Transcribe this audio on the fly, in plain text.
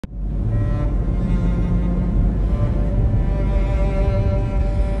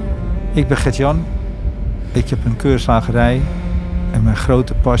Ik ben Gert-Jan. Ik heb een keurslagerij en mijn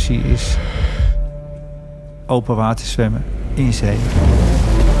grote passie is open water zwemmen in zee.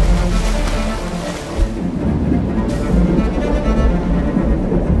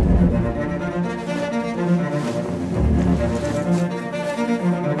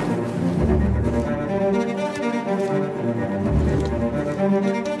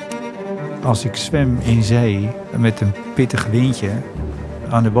 Als ik zwem in zee met een pittig windje,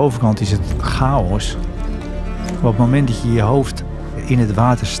 aan de bovenkant is het chaos. Op het moment dat je je hoofd in het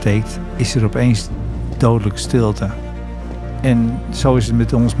water steekt, is er opeens dodelijk stilte. En zo is het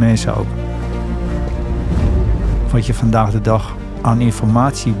met ons mensen ook. Wat je vandaag de dag aan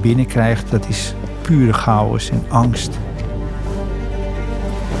informatie binnenkrijgt, dat is pure chaos en angst.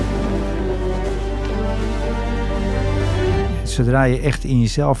 Zodra je echt in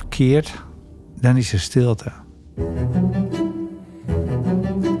jezelf keert, dan is er stilte.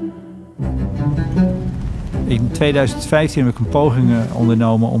 In 2015 heb ik een poging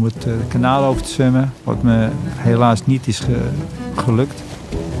ondernomen om het kanaal over te zwemmen, wat me helaas niet is gelukt.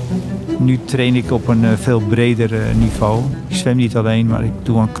 Nu train ik op een veel breder niveau. Ik zwem niet alleen, maar ik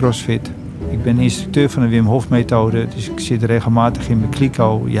doe aan crossfit. Ik ben instructeur van de Wim Hof methode, dus ik zit regelmatig in mijn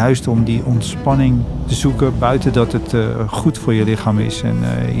kliko, juist om die ontspanning te zoeken, buiten dat het goed voor je lichaam is en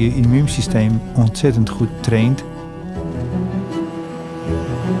je immuunsysteem ontzettend goed traint.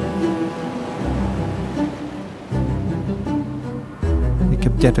 Ik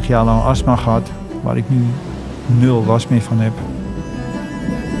heb 30 jaar lang astma gehad, waar ik nu 0 last meer van heb.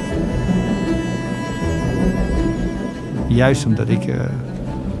 Juist omdat ik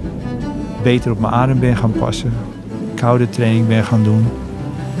beter op mijn adem ben gaan passen, koude training ben gaan doen.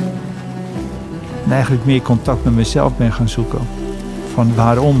 En eigenlijk meer contact met mezelf ben gaan zoeken. Van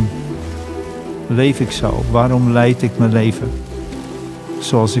waarom leef ik zo? Waarom leid ik mijn leven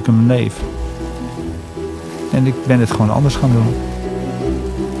zoals ik hem leef? En ik ben het gewoon anders gaan doen.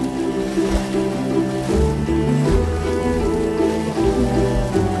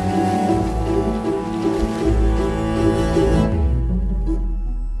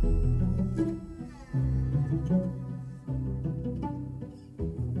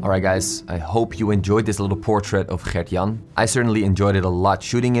 Alright guys, I hope you enjoyed this little portrait of Gert-Jan. I certainly enjoyed it a lot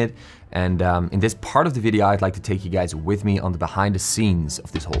shooting it, and in this part of the video I'd like to take you guys with me on the behind the scenes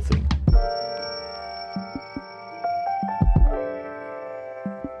of this whole thing.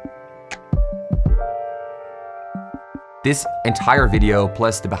 This entire video,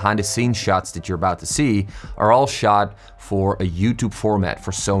 plus the behind the scenes shots that you're about to see, are all shot for a YouTube format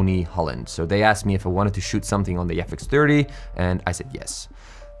for Sony Holland. So they asked me if I wanted to shoot something on the FX30, and I said yes.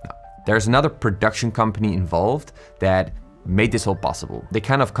 Now, there's another production company involved that made this all possible. They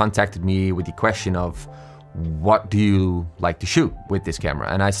kind of contacted me with the question of, what do you like to shoot with this camera?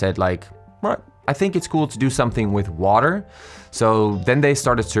 And I said like, well, I think it's cool to do something with water. So then they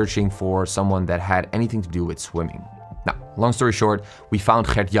started searching for someone that had anything to do with swimming. Now, long story short, we found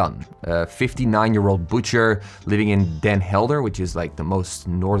Gert-Jan, a 59-year-old butcher living in Den Helder, which is like the most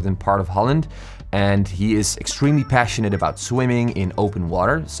northern part of Holland. And he is extremely passionate about swimming in open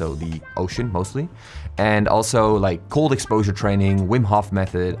water, so the ocean mostly. And also like cold exposure training, Wim Hof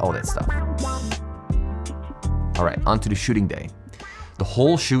method, all that stuff. All right, on to the shooting day. The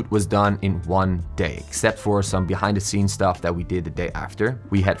whole shoot was done in one day, except for some behind the scenes stuff that we did the day after.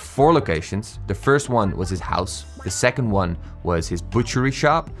 We had 4 locations. The first one was his house. The second one was his butchery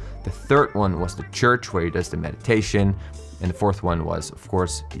shop. The third one was the church where he does the meditation. And the fourth one was, of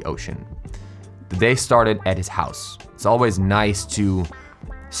course, the ocean. The day started at his house. It's always nice to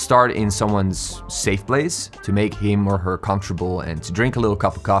start in someone's safe place, to make him or her comfortable and to drink a little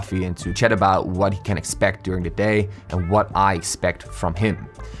cup of coffee and to chat about what he can expect during the day and what I expect from him.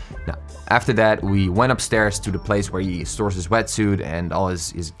 Now, after that, we went upstairs to the place where he stores his wetsuit and all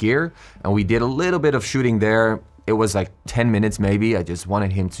his gear, and we did a little bit of shooting there. It was like 10 minutes maybe. I just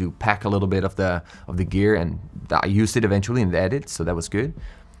wanted him to pack a little bit of the gear, and I used it eventually in the edit, so that was good.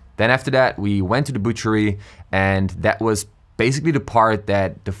 Then after that, we went to the butchery, and that was basically the part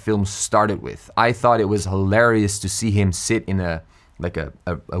that the film started with. I thought it was hilarious to see him sit in a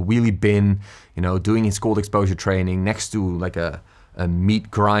wheelie bin, you know, doing his cold exposure training next to like a meat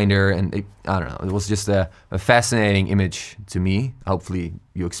grinder, and I don't know, it was just a fascinating image to me. Hopefully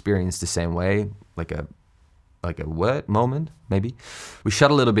you experienced the same way, like a what moment, maybe. We shot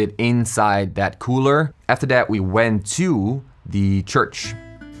a little bit inside that cooler. After that, we went to the church.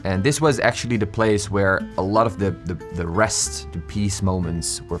 And this was actually the place where a lot of the rest, the peace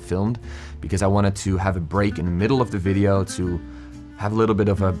moments were filmed, because I wanted to have a break in the middle of the video to have a little bit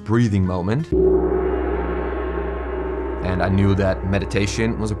of a breathing moment. And I knew that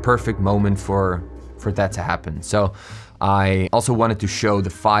meditation was a perfect moment for that to happen. So I also wanted to show the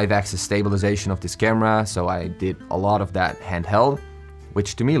 5-axis stabilization of this camera. So I did a lot of that handheld,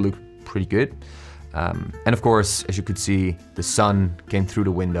 which to me looked pretty good. And of course, as you could see, the sun came through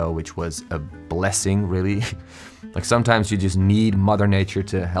the window, which was a blessing, really. Like sometimes you just need Mother Nature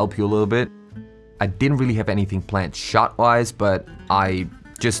to help you a little bit. I didn't really have anything planned shot-wise, but I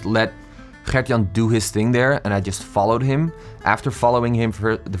just let Gert-Jan do his thing there, and I just followed him. After following him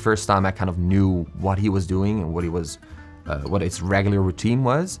for the first time, I kind of knew what he was doing and what its regular routine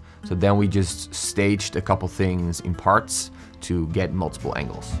was. So then we just staged a couple things in parts to get multiple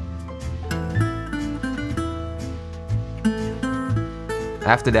angles.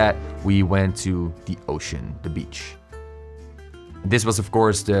 After that, we went to the ocean, the beach. This was, of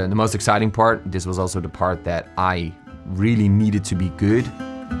course, the most exciting part. This was also the part that I really needed to be good.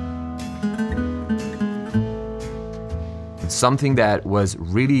 Something that was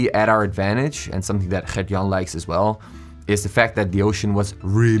really at our advantage, and something that Gert-Jan likes as well, is the fact that the ocean was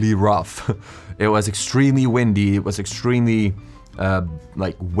really rough. It was extremely windy, it was extremely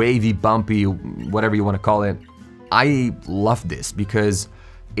like wavy, bumpy, whatever you want to call it. I love this because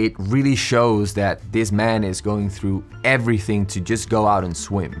it really shows that this man is going through everything to just go out and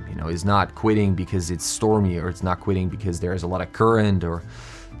swim. You know, he's not quitting because it's stormy, or it's not quitting because there's a lot of current, or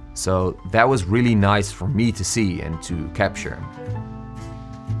so that was really nice for me to see and to capture.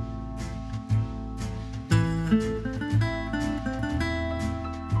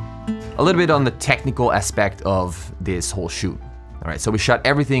 A little bit on the technical aspect of this whole shoot. All right, so we shot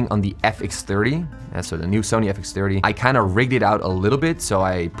everything on the FX30, so the new Sony FX30. I kind of rigged it out a little bit, so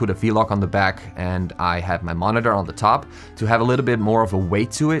I put a V-lock on the back and I have my monitor on the top to have a little bit more of a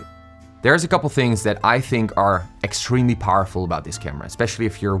weight to it. There's a couple things that I think are extremely powerful about this camera, especially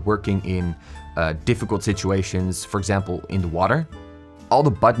if you're working in difficult situations, for example, in the water. All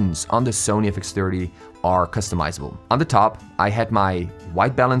the buttons on the Sony FX30 are customizable. On the top, I had my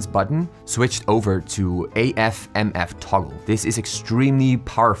white balance button switched over to AF/MF toggle. This is extremely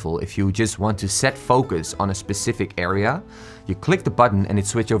powerful if you just want to set focus on a specific area. You click the button and it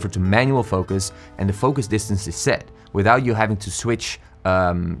switches over to manual focus, and the focus distance is set without you having to switch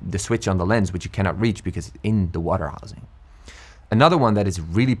the switch on the lens, which you cannot reach because it's in the water housing. Another one that is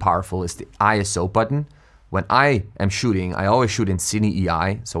really powerful is the ISO button. When I am shooting, I always shoot in Cine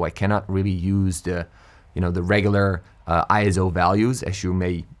EI, so I cannot really use the regular ISO values as you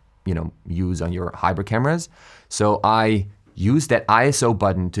may, use on your hybrid cameras. So I use that ISO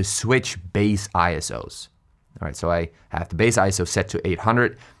button to switch base ISOs. All right, so I have the base ISO set to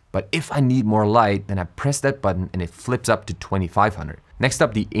 800, but if I need more light, then I press that button and it flips up to 2500. Next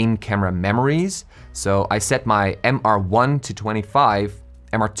up, the in-camera memories. So I set my MR1 to 25,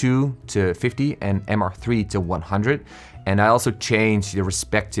 MR2 to 50, and MR3 to 100. And I also changed the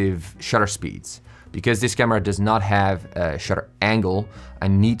respective shutter speeds. Because this camera does not have a shutter angle, I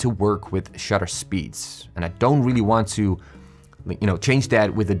need to work with shutter speeds. And I don't really want to change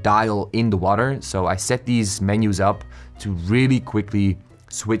that with the dial in the water. So I set these menus up to really quickly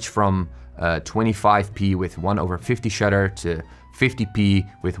switch from 25p with 1/50 shutter to 50p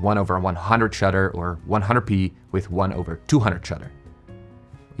with 1/100 shutter, or 100p with 1/200 shutter.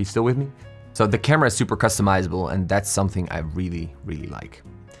 You still with me? So the camera is super customizable, and that's something I really, really like.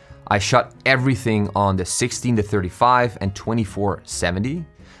 I shot everything on the 16-35 and 24-70.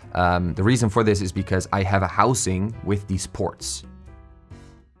 The reason for this is because I have a housing with these ports.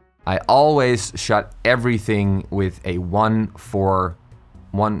 I always shot everything with a 1/4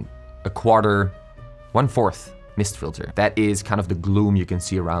 mist filter. That is kind of the gloom you can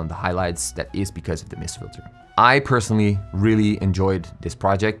see around the highlights. That is because of the mist filter. I personally really enjoyed this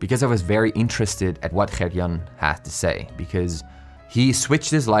project because I was very interested at what Gert-Jan had to say, because he switched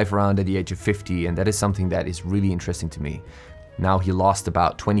his life around at the age of 50, and that is something that is really interesting to me. Now he lost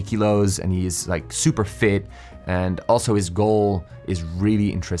about 20 kilos and he is like super fit, and also his goal is really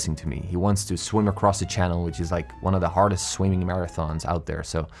interesting to me. He wants to swim across the channel, which is like one of the hardest swimming marathons out there.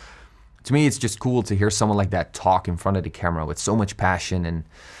 So to me, it's just cool to hear someone like that talk in front of the camera with so much passion. And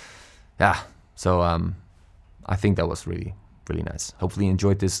yeah, so I think that was really, really nice. Hopefully you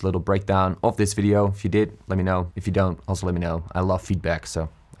enjoyed this little breakdown of this video. If you did, let me know. If you don't, also let me know. I love feedback, so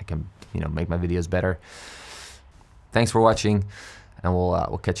I can, make my videos better. Thanks for watching, and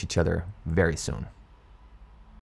we'll catch each other very soon.